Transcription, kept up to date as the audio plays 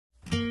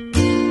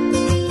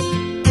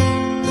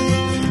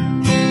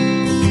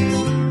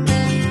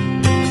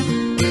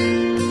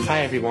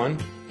everyone,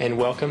 and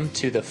welcome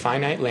to the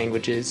Finite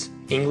Languages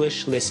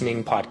English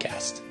Listening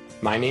Podcast.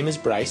 My name is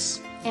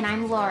Bryce. And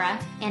I'm Laura,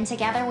 and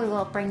together we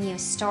will bring you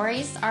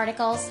stories,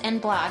 articles,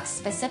 and blogs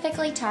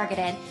specifically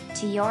targeted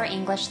to your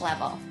English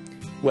level.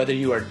 Whether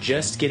you are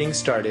just getting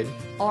started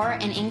or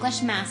an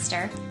English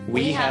master,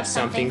 we have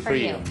something for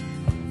you.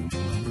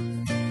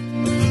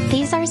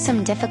 These are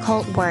some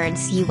difficult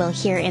words you will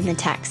hear in the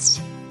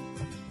text.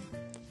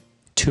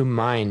 To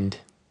mind,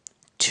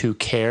 to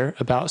care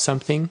about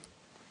something,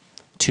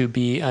 to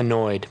be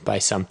annoyed by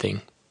something,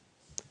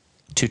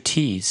 to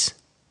tease,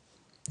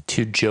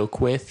 to joke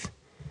with,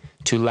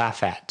 to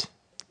laugh at,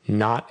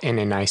 not in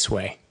a nice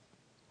way,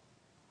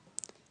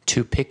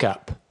 to pick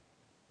up,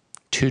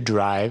 to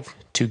drive,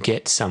 to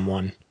get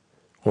someone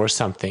or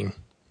something,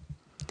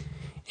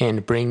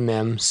 and bring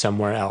them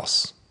somewhere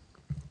else.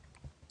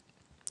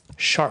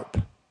 Sharp,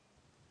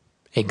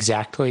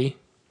 exactly,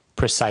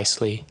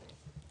 precisely,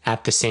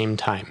 at the same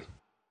time.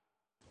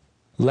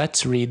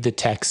 Let's read the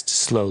text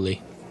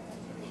slowly.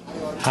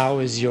 How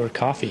is your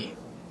coffee?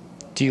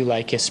 Do you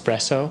like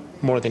espresso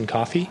more than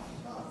coffee?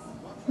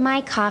 My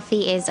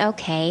coffee is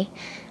okay.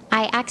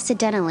 I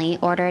accidentally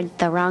ordered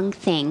the wrong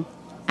thing.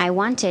 I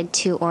wanted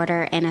to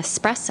order an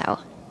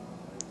espresso.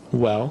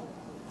 Well,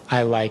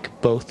 I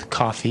like both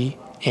coffee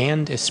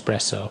and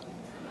espresso.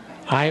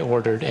 I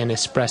ordered an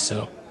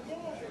espresso.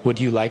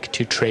 Would you like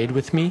to trade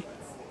with me?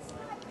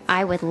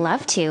 I would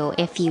love to,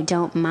 if you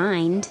don't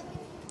mind.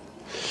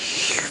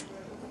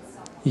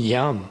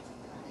 Yum.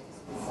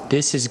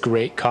 This is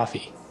great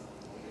coffee.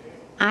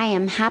 I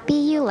am happy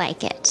you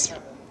like it.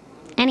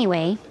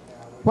 Anyway,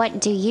 what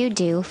do you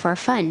do for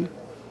fun?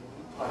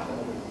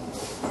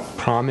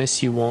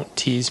 Promise you won't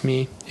tease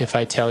me if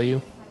I tell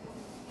you?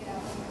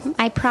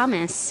 I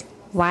promise.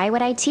 Why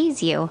would I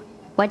tease you?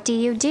 What do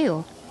you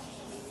do?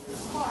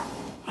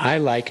 I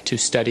like to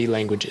study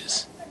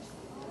languages.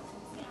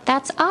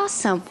 That's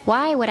awesome.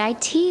 Why would I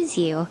tease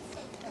you?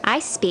 I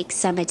speak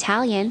some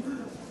Italian.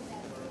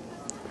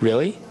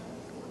 Really?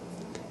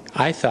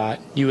 I thought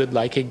you would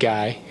like a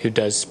guy who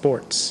does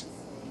sports.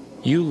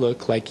 You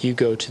look like you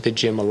go to the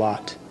gym a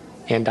lot,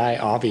 and I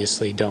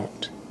obviously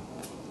don't.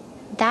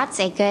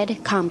 That's a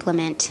good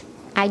compliment.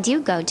 I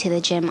do go to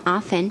the gym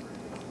often.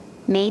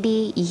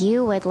 Maybe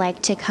you would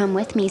like to come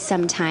with me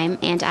sometime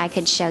and I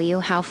could show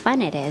you how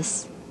fun it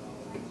is.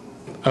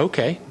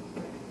 Okay.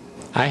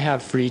 I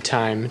have free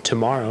time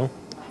tomorrow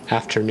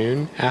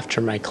afternoon after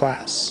my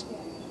class.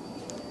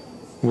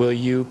 Will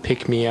you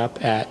pick me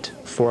up at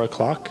 4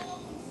 o'clock?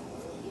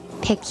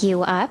 Pick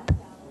you up?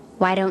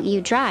 Why don't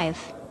you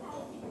drive?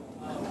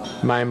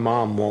 My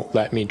mom won't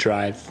let me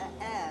drive.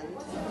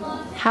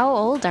 How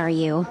old are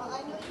you?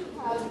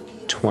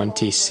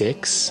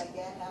 26.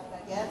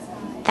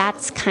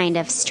 That's kind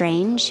of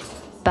strange,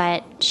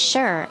 but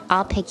sure,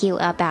 I'll pick you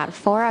up at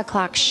 4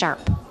 o'clock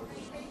sharp.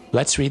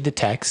 Let's read the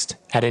text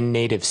at a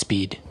native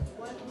speed.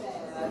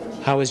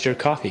 How is your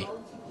coffee?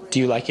 Do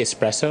you like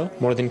espresso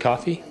more than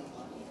coffee?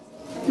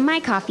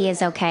 My coffee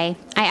is okay.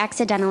 I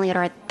accidentally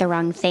ordered the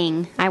wrong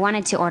thing. I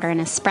wanted to order an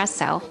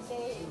espresso.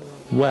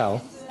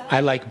 Well, I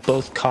like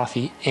both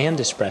coffee and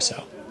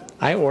espresso.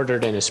 I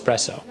ordered an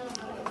espresso.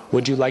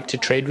 Would you like to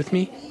trade with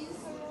me?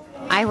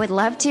 I would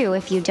love to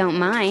if you don't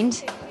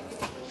mind.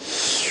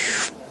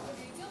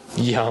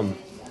 Yum.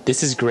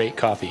 This is great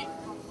coffee.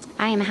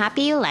 I am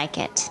happy you like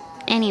it.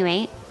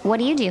 Anyway, what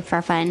do you do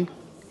for fun?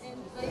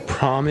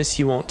 Promise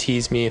you won't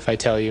tease me if I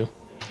tell you.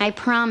 I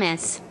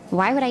promise.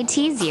 Why would I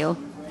tease you?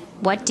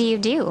 What do you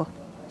do?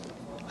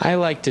 I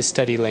like to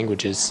study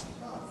languages.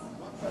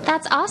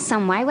 That's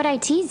awesome. Why would I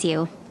tease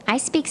you? I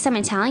speak some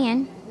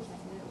Italian.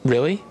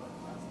 Really?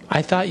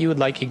 I thought you would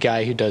like a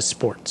guy who does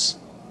sports.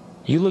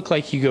 You look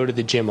like you go to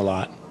the gym a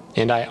lot,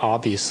 and I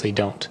obviously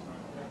don't.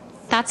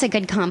 That's a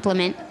good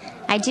compliment.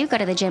 I do go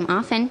to the gym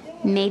often.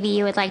 Maybe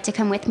you would like to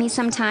come with me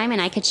sometime and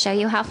I could show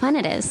you how fun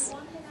it is.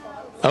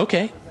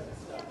 Okay.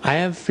 I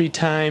have free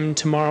time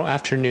tomorrow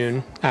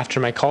afternoon after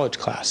my college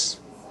class.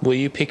 Will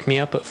you pick me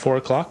up at 4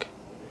 o'clock?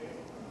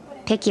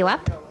 Pick you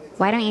up?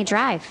 Why don't you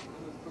drive?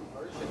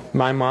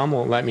 My mom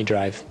won't let me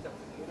drive.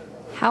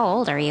 How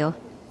old are you?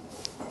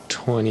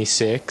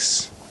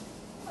 26.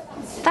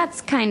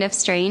 That's kind of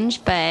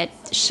strange, but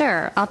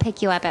sure, I'll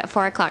pick you up at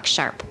 4 o'clock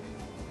sharp.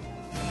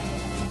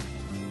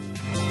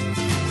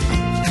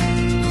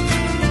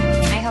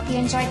 I hope you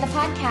enjoyed the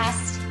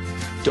podcast.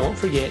 Don't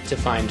forget to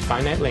find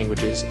Finite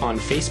Languages on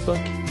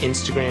Facebook,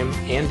 Instagram,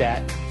 and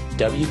at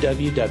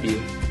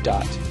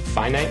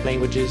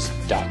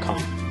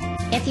www.finitelanguages.com.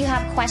 If you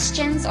have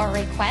questions or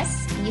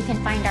requests, you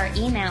can find our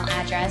email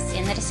address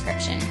in the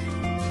description.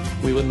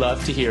 We would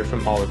love to hear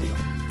from all of you.